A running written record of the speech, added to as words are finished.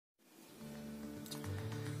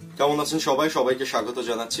কেমন আছেন সবাই? সবাইকে স্বাগত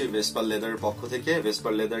জানাচ্ছি ভেসপার লেদারের পক্ষ থেকে।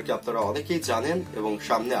 ভেসপার লেদারকে আপনারা অনেকেই জানেন এবং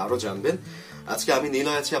সামনে আরো জানবেন। আজকে আমি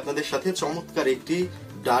নিলয় আছি আপনাদের সাথে চমৎকার একটি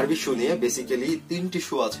ডার্বি শু নিয়ে। বেসিক্যালি 3টি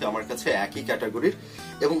শু আছে আমার কাছে একই ক্যাটাগরির,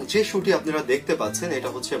 এবং যে শুটি আপনারা দেখতে পাচ্ছেন এটা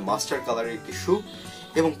হচ্ছে মাস্টার কালারের একটি শু।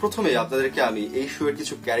 এবং প্রথমে আপনাদেরকে আমি এই শু এর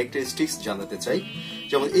কিছু ক্যারেক্টারিস্টিক্স জানাতে চাই।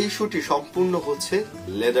 যেমন এই শুটি সম্পূর্ণ হচ্ছে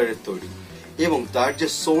লেদারের তৈরি, এবং তার যে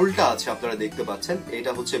সোলটা আছে আপনারা দেখতে পাচ্ছেন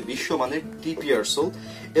এটা হচ্ছে বিশ্বমানের টিপিআর সোল,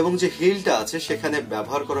 এবং যে হিলটা আছে সেখানে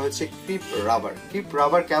ব্যবহার করা হয়েছে ক্রিপ রাবার। ক্রিপ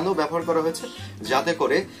রাবার কেন ব্যবহার করা হয়েছে? যাতে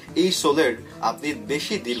করে এই সোলের আপনি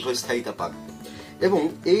বেশি দীর্ঘস্থায়িতা পান। এবং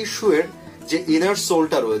এই শুয়ের যে ইনার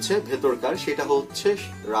সোলটা রয়েছে ভেতরকার, সেটা হচ্ছে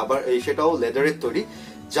রাবার, সেটাও লেদারের তৈরি,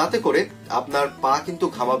 যাতে করে আপনার পা কিন্তু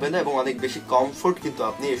ঘামাবে না এবং অনেক বেশি কমফোর্ট কিন্তু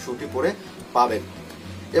আপনি এই শুটি পরে পাবেন।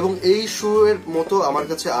 এবং এই শু এর মতো আমার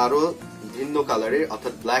কাছে আরো ভিন্ন কালারের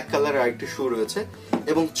অর্থাৎ ব্ল্যাক কালারের আরেকটি শু রয়েছে,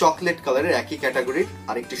 এবং চকলেট কালারের একই ক্যাটাগরির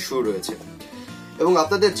আরেকটি শু রয়েছে। এবং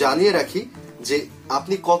আপনাদের জানিয়ে রাখি যে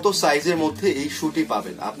আপনি কত সাইজের মধ্যে এই শুটি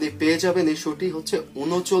পাবেন। আপনি পেয়ে যাবেন এই শুটি হচ্ছে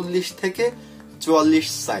 39 থেকে 44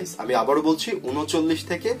 সাইজ। আমি আবারও বলছি 39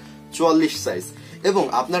 থেকে 44 সাইজ। এবং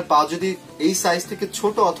আপনার পা যদি এই সাইজ থেকে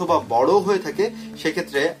ছোট অথবা বড় হয়ে থাকে,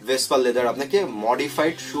 সেক্ষেত্রে ভেসপার লেদার আপনাকে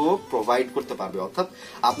মডিফাইড শু প্রোভাইড করতে পারবে, অর্থাৎ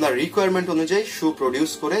আপনার রিকোয়ারমেন্ট অনুযায়ী শু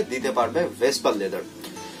প্রডিউস করে দিতে পারবে ভেসপার লেদার।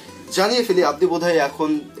 জানিয়ে ফেলি, আপনি বোধহয় এখন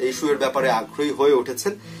এই শু এর ব্যাপারে আগ্রহী হয়ে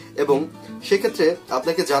উঠেছেন, এবং সেক্ষেত্রে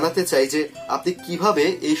আপনাকে জানাতে চাই যে আপনি কিভাবে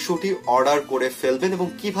এই শুটি অর্ডার করে ফেলবেন এবং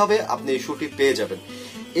কিভাবে আপনি এই শুটি পেয়ে যাবেন।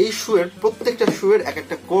 এই শু এর প্রত্যেকটা শু এর এক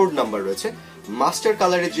একটা কোড নাম্বার রয়েছে। মাস্টার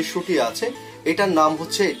কালারের যে শুটি আছে এটার নাম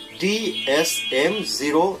হচ্ছে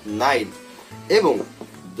DSM09, এবং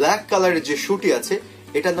ব্ল্যাক কালারের যে শুটি আছে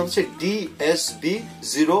এটার নাম হচ্ছে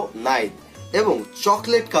DSB09, এবং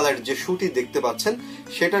চকলেট কালারের যে শুটি দেখতে পাচ্ছেন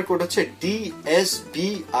সেটার কোড হচ্ছে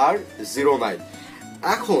DSBR09।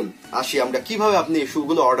 এখন আসি আমরা কিভাবে আপনি এই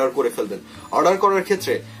শুগুলো অর্ডার করে ফেলবেন। অর্ডার করার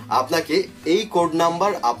ক্ষেত্রে আপনাকে এই কোড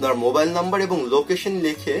নাম্বার, আপনার মোবাইল নাম্বার এবং লোকেশন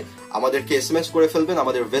লিখে আমাদেরকে এসএমএস করে ফেলবেন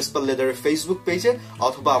আমাদের ভেসপার লেদারের ফেসবুক পেজে,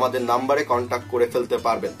 অথবা আমাদের নাম্বারে কন্ট্যাক্ট করে ফেলতে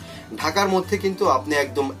পারবেন। ঢাকার মধ্যে কিন্তু আপনি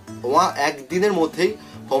একদম একদিনের মধ্যেই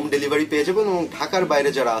হোম ডেলিভারি পেয়ে যাবেন, এবং ঢাকার বাইরে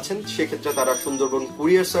যারা আছেন সেক্ষেত্রে তারা সুন্দরবন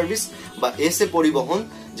কুরিয়ার সার্ভিস বা এসএ পরিবহন,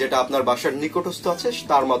 যেটা আপনার বাসার নিকটস্থ আছে,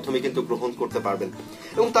 তার মাধ্যমে কিন্তু গ্রহণ করতে পারবেন।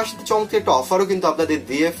 এবং তার সাথে চমৎকার একটা অফারও কিন্তু আপনাদের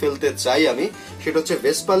দিয়ে ফেলতে চাই আমি। সেটা হচ্ছে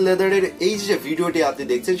ভেসপার লেদারের এই যে ভিডিওটি আপনি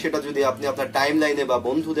দেখছেন, সেটা যদি আপনি আপনার টাইম লাইনে বা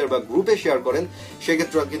বন্ধুদের বা গ্রুপে শেয়ার করেন,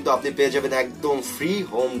 সেক্ষেত্রে কিন্তু আপনি পেয়ে যাবেন একদম ফ্রি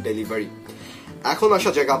হোম ডেলিভারি। এখন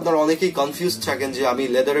আসা যাক, আপনারা অনেকেই কনফিউজ থাকেন যে আমি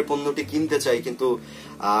লেদারের পণ্যটি কিনতে চাই, কিন্তু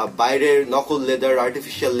বাইরের নকল লেদার,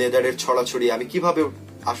 আর্টিফিশিয়াল লেদারের ছড়াছড়ি, আমি কিভাবে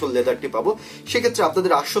আসল লেদারটি পাবো? সেক্ষেত্রে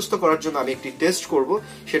আপনাদের আশ্বস্ত করার জন্য আমি একটি টেস্ট করব,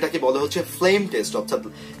 সেটাকে বলা হচ্ছে ফ্লেম টেস্ট। অর্থাৎ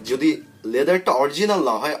যদি লেদারটা অরিজিনাল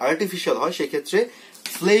না হয়, আর্টিফিশিয়াল হয়, সেক্ষেত্রে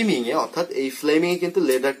ফ্লেমিং এ, অর্থাৎ এই ফ্লেমিং এ কিন্তু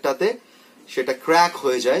লেদারটাতে সেটা ক্র্যাক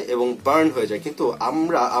হয়ে যায় এবং বার্ন হয়ে যায়। কিন্তু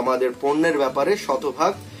আমরা আমাদের পণ্যের ব্যাপারে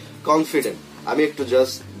শতভাগ কনফিডেন্ট। আমি একটু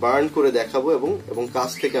জাস্ট বার্ন করে দেখাবো এবং কাছ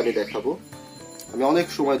থেকে আমি দেখাবো। আমি অনেক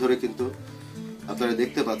সময় ধরে কিন্তু আপনারা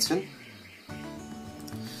দেখতে পাচ্ছেন,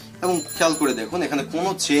 এবং খেয়াল করে দেখুন এখানে কোনো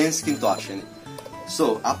চেঞ্জ কিন্তু আসেনি। সো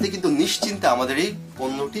আপনি কিন্তু নিশ্চিন্তে আমাদের এই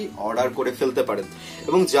পণ্যটি অর্ডার করে ফেলতে পারেন।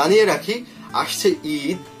 এবং জানিয়ে রাখি, আসছে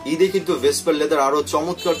ঈদে কিন্তু ভেসপার লেদার আরো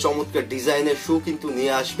চমৎকার চমৎকার ডিজাইনের শু কিন্তু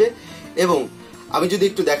নিয়ে আসবে। এবং আমি যদি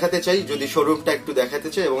একটু দেখাতে চাই, যদি শোরুমটা একটু দেখাতে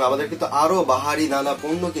চাই, এবং আমাদের কিন্তু আরো বাহারি নানা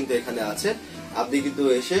পণ্য কিন্তু এখানে আছে, আপনি কিন্তু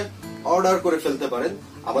এসে অর্ডার করে ফেলতে পারেন।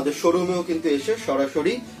 আমাদের শোরুমেও কিন্তু এসে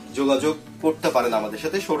সরাসরি যোগাযোগ করতে পারেন আমাদের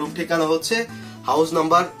সাথে। শোরুম ঠিকানা হচ্ছে হাউস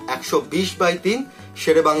নাম্বার 120/3,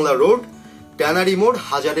 শেরে বাংলা রোড, ট্যানারি মোড়,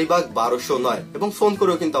 হাজারিবাগ 1209। এবং ফোন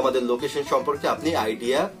করেও কিন্তু আমাদের লোকেশন সম্পর্কে আপনি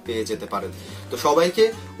আইডিয়া পেয়ে যেতে পারেন। তো সবাইকে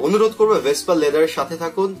অনুরোধ করবো, ভেসপার লেদারের সাথে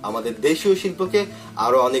থাকুন, আমাদের দেশীয় শিল্পকে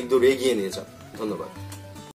আরো অনেক দূর এগিয়ে নিয়ে যান। ধন্যবাদ।